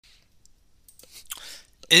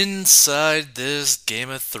Inside this Game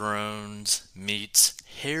of Thrones meets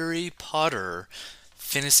Harry Potter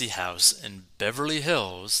fantasy house in Beverly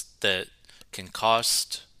Hills that can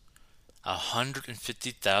cost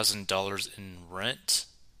 $150,000 in rent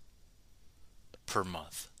per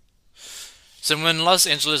month. So when Los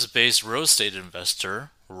Angeles-based real estate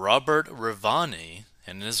investor Robert Rivani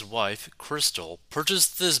and his wife Crystal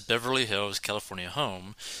purchased this Beverly Hills, California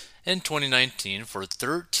home in 2019 for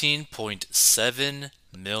 $13.7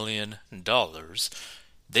 million,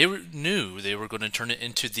 they knew they were going to turn it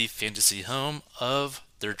into the fantasy home of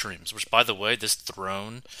their dreams, which, by the way, this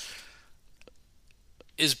throne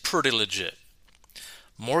is pretty legit.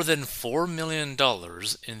 More than $4 million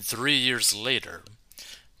in 3 years later,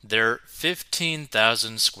 their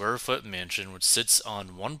 15,000 square foot mansion, which sits on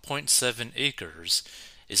 1.7 acres,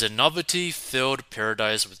 is a novelty filled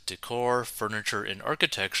paradise with decor, furniture, and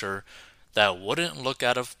architecture that wouldn't look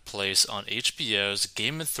out of place on HBO's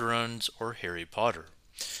Game of Thrones or Harry Potter.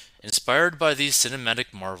 Inspired by these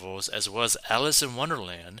cinematic marvels as well as Alice in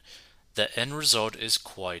Wonderland, the end result is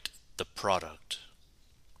quite the product.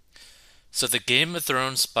 So the Game of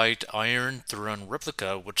Thrones spiked Iron Throne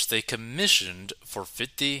replica, which they commissioned for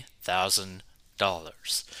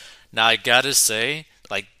 $50,000. Now I gotta say,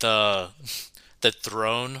 like the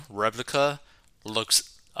throne replica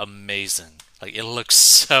looks amazing. Like it looks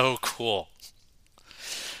so cool.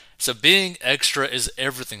 So being extra is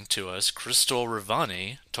everything to us, Crystal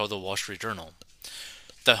Rivani told the Wall Street Journal.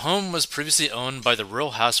 The home was previously owned by the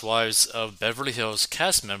Real Housewives of Beverly Hills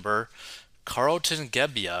cast member Carlton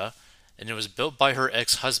Gebbia, and it was built by her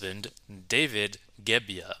ex-husband, David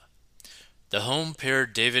Gebbia. The home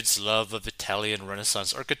paired David's love of Italian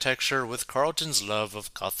Renaissance architecture with Carlton's love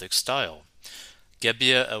of Gothic style.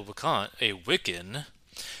 Gebbia, a Wiccan,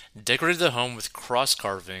 decorated the home with cross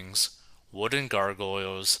carvings, wooden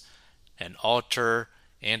gargoyles, an altar,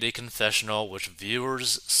 and a confessional which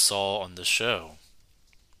viewers saw on the show.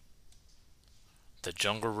 The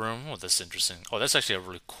jungle room, oh, that's interesting. Oh, that's actually a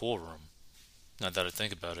really cool room, now that I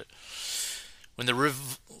think about it. When the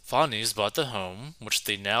Rivanis bought the home, which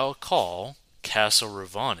they now call Castle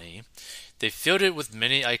Rivani, they filled it with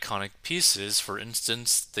many iconic pieces. For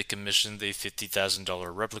instance, they commissioned a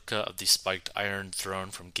 $50,000 replica of the spiked iron throne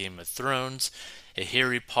from Game of Thrones, a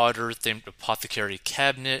Harry Potter themed apothecary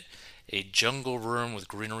cabinet, a jungle room with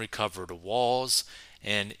greenery covered walls,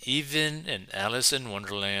 and even an Alice in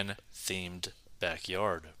Wonderland themed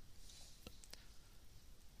backyard.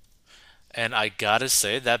 And I gotta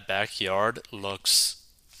say, that backyard looks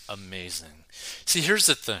amazing. See, here's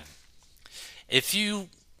the thing. If you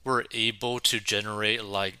were able to generate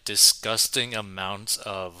like disgusting amounts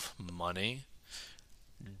of money,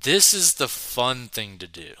 this is the fun thing to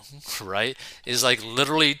do, right? Is like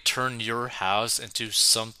literally turn your house into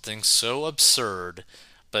something so absurd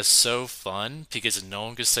but so fun because no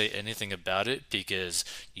one can say anything about it because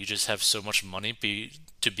you just have so much money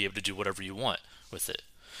to be able to do whatever you want with it.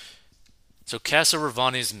 So Casa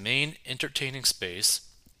Ravani's main entertaining space,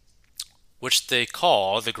 which they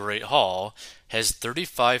call the Great Hall, has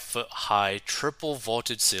 35-foot high triple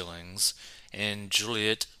vaulted ceilings and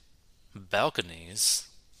Juliet balconies,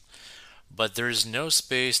 but there is no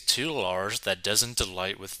space too large that doesn't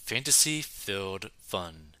delight with fantasy-filled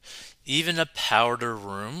fun. Even a powder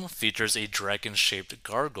room features a dragon-shaped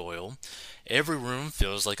gargoyle. Every room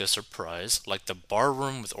feels like a surprise, like the bar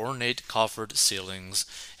room with ornate coffered ceilings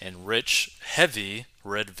and rich, heavy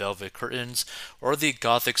red velvet curtains, or the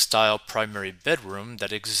Gothic-style primary bedroom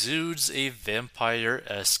that exudes a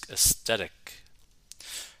vampire-esque aesthetic.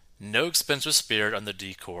 No expense was spared on the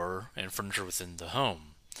decor and furniture within the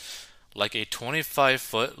home. Like a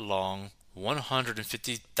 25-foot long,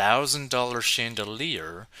 $150,000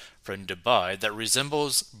 chandelier from Dubai that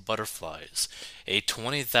resembles butterflies, a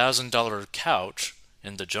 $20,000 couch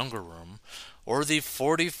in the jungle room, or the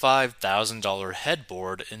 $45,000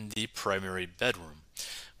 headboard in the primary bedroom,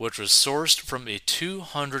 which was sourced from a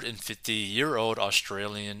 250-year-old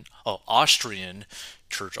Austrian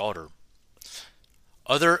church altar.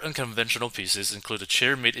 Other unconventional pieces include a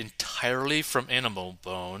chair made entirely from animal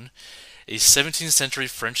bone, a 17th century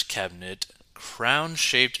French cabinet, crown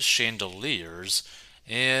shaped chandeliers,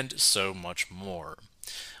 and so much more.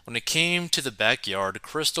 When it came to the backyard,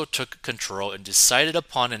 Crystal took control and decided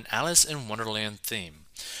upon an Alice in Wonderland theme.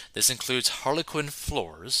 This includes harlequin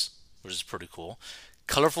floors, which is pretty cool,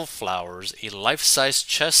 colorful flowers, a life size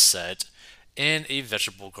chess set, and a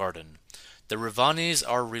vegetable garden. The Rivanis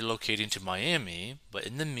are relocating to Miami, but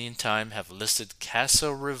in the meantime have listed Casa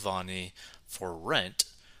Rivani for rent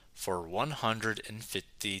for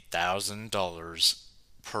 $150,000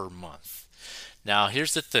 per month. Now,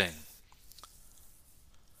 here's the thing.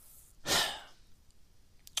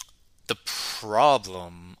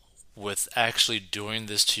 problem with actually doing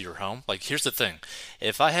this to your home. Like, here's the thing.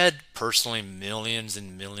 If I had personally millions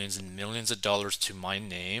and millions and millions of dollars to my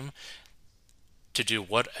name to do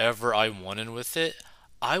whatever I wanted with it,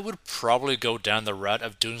 I would probably go down the route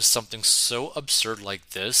of doing something so absurd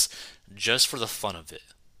like this just for the fun of it,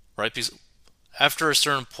 right? Because after a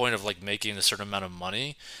certain point of like making a certain amount of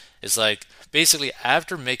money, it's like basically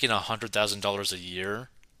after making $100,000 a year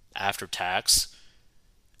after tax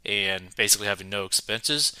and basically having no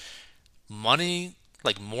expenses, money,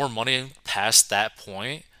 like more money past that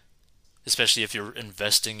point, especially if you're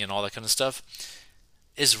investing and all that kind of stuff,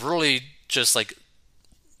 is really just like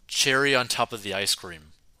cherry on top of the ice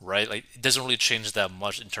cream, right? Like it doesn't really change that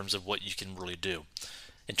much in terms of what you can really do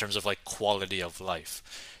in terms of like quality of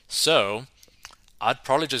life. So I'd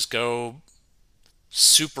probably just go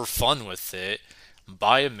super fun with it,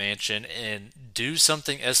 buy a mansion, and do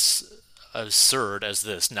something as absurd as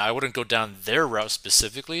this. Now, I wouldn't go down their route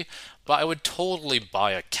specifically, but I would totally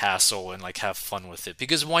buy a castle and like have fun with it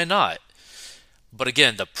because why not? But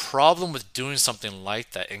again, the problem with doing something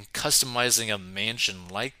like that and customizing a mansion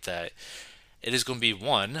like that, it is going to be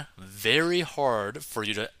one, very hard for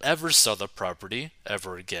you to ever sell the property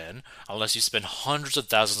ever again, unless you spend hundreds of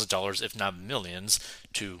thousands of dollars, if not millions,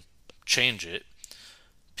 to change it.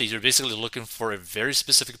 Because you're basically looking for a very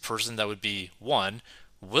specific person that would be one,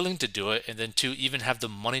 willing to do it, and then two, even have the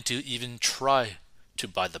money to even try to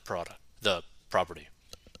buy the property.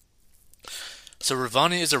 So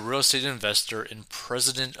Ravani is a real estate investor and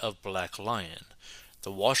president of Black Lion.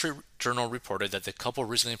 The Wall Street Journal reported that the couple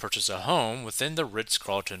recently purchased a home within the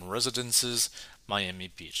Ritz-Carlton Residences, Miami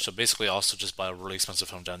Beach. So basically also just buy a really expensive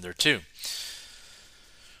home down there too.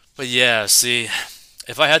 But yeah, see,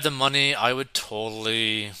 if I had the money, I would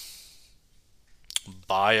totally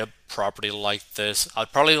buy a property like this.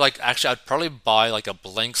 I'd probably buy like a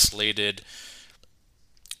blank slated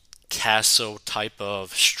castle type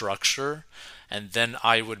of structure, and then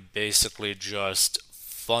I would basically just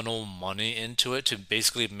funnel money into it to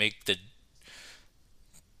basically make the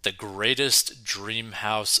greatest dream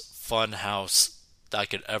house, fun house that I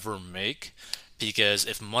could ever make. Because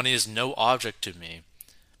if money is no object to me,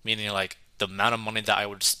 meaning like the amount of money that I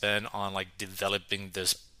would spend on like developing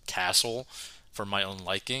this castle for my own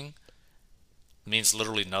liking means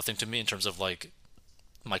literally nothing to me in terms of like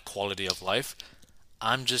my quality of life,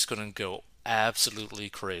 I'm just gonna go absolutely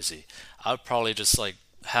crazy. I'd probably just like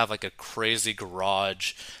have like a crazy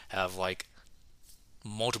garage, have like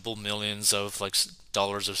multiple millions of like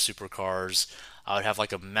dollars of supercars. I would have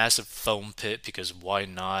like a massive foam pit because why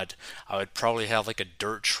not? I would probably have like a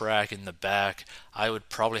dirt track in the back. I would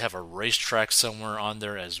probably have a racetrack somewhere on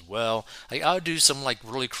there as well. Like I would do some like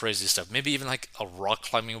really crazy stuff. Maybe even like a rock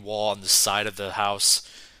climbing wall on the side of the house.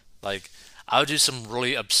 Like I would do some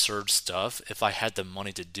really absurd stuff if I had the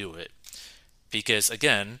money to do it. Because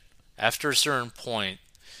again, after a certain point,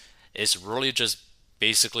 it's really just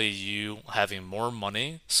basically you having more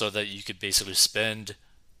money so that you could basically spend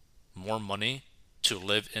more money to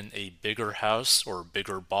live in a bigger house or a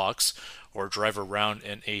bigger box or drive around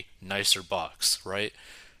in a nicer box, right?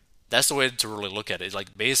 That's the way to really look at it.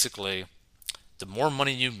 Like basically, the more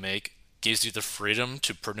money you make gives you the freedom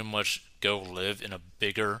to pretty much go live in a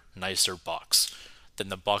bigger, nicer box than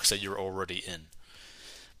the box that you're already in.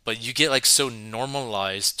 But you get like so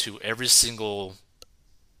normalized to every single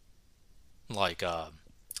like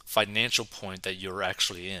financial point that you're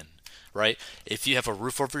actually in, right? If you have a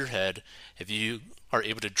roof over your head, if you are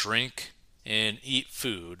able to drink and eat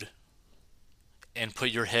food and put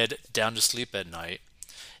your head down to sleep at night,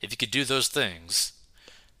 if you could do those things,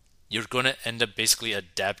 you're going to end up basically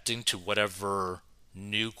adapting to whatever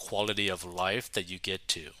new quality of life that you get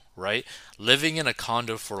to, right? Living in a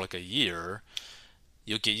condo for like a year,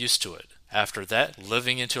 you'll get used to it. After that,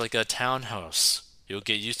 living into like a townhouse, you'll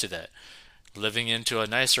get used to that. Living into a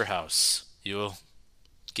nicer house, you'll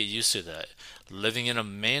get used to that. Living in a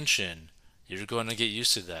mansion, you're going to get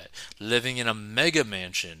used to that. Living in a mega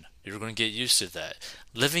mansion, you're going to get used to that.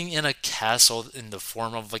 Living in a castle in the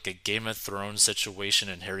form of like a Game of Thrones situation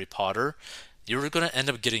in Harry Potter, you're going to end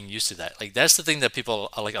up getting used to that. Like that's the thing that people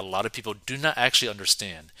like a lot of people do not actually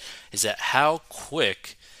understand is that how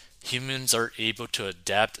quick humans are able to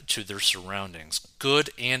adapt to their surroundings, good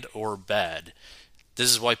and or bad. This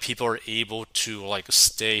is why people are able to like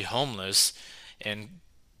stay homeless and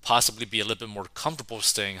possibly be a little bit more comfortable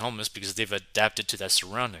staying homeless because they've adapted to that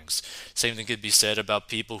surroundings. Same thing could be said about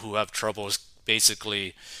people who have troubles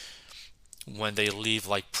basically when they leave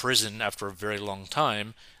like prison after a very long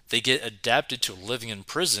time. They get adapted to living in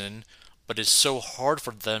prison, but it's so hard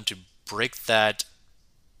for them to break that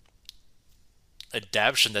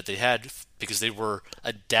adaptation that they had because they were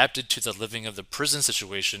adapted to the living of the prison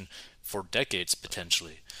situation for decades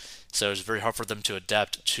potentially. So it's very hard for them to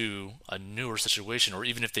adapt to a newer situation, or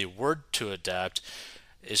even if they were to adapt,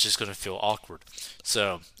 it's just going to feel awkward.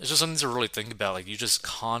 So it's just something to really think about. Like you just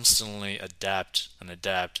constantly adapt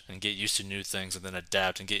and get used to new things, and then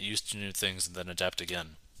adapt and get used to new things, and then adapt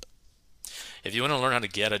again. If you want to learn how to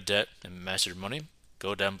get out of debt and master your money,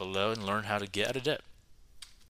 go down below and learn how to get out of debt.